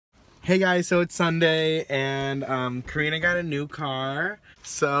Hey guys, so it's Sunday and Karina got a new car.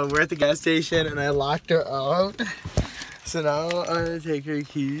 So we're at the gas station and I locked her up. So now I'm gonna take her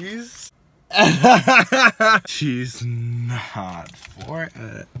keys. She's not for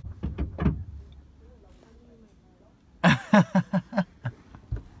it.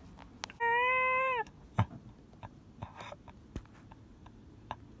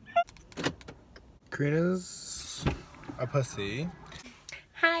 Karina's a pussy.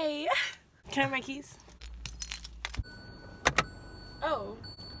 Hi. Can I have my keys? Oh,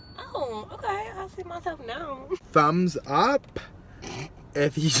 okay. I'll see myself now. Thumbs up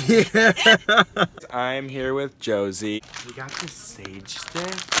if you. I'm here with Josie. We got this sage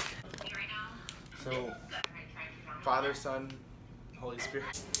stick. So, Father, Son, Holy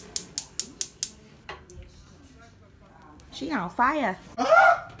Spirit. She on fire. I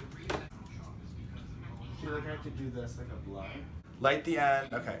feel like I have to do this like a blood. Light the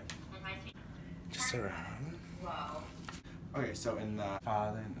end. Okay. Just around. Okay, so in the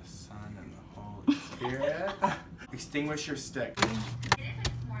Father, and the Son, and the Holy Spirit. Extinguish your stick.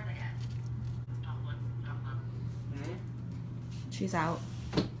 She's out.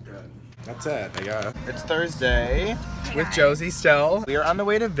 Good. That's it, I guess. It's Thursday with Josie still. We are on the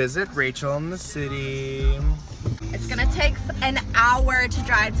way to visit Rachel in the city. It's gonna take an hour to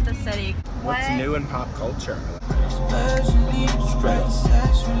drive to the city. What's new in pop culture?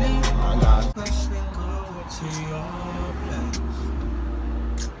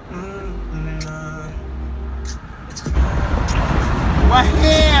 What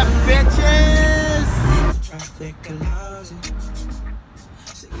here, bitches?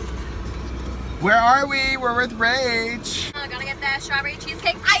 Where are we? We're with Rach. I gotta get that strawberry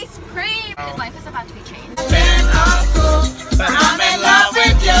cheesecake ice cream. His life is about to be changed. I'm in love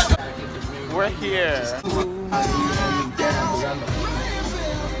with you. We're here.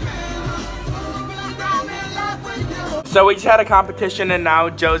 So we just had a competition and now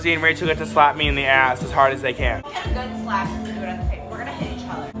Josie and Rachel get to slap me in the ass as hard as they can. Get a good slap if we do it at the same. We're gonna hit each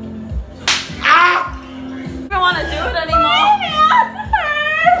other. Ah! I don't wanna do it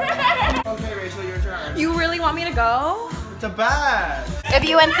anymore. Okay, Rachel, your turn. You really want me to go? It's a bad. If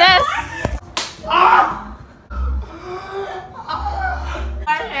you insist. Ah!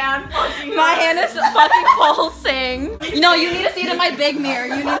 My hand is fucking pulsing. No, you need to see it in my big mirror.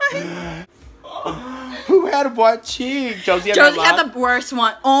 You need. Who had what cheek? Josie had the worst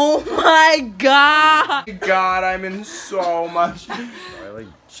one. Oh my god. God, I'm in so much. I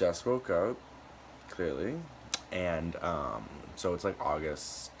just woke up, clearly, and so it's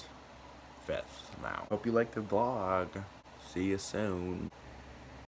August 5th now. Hope you like the vlog. See you soon.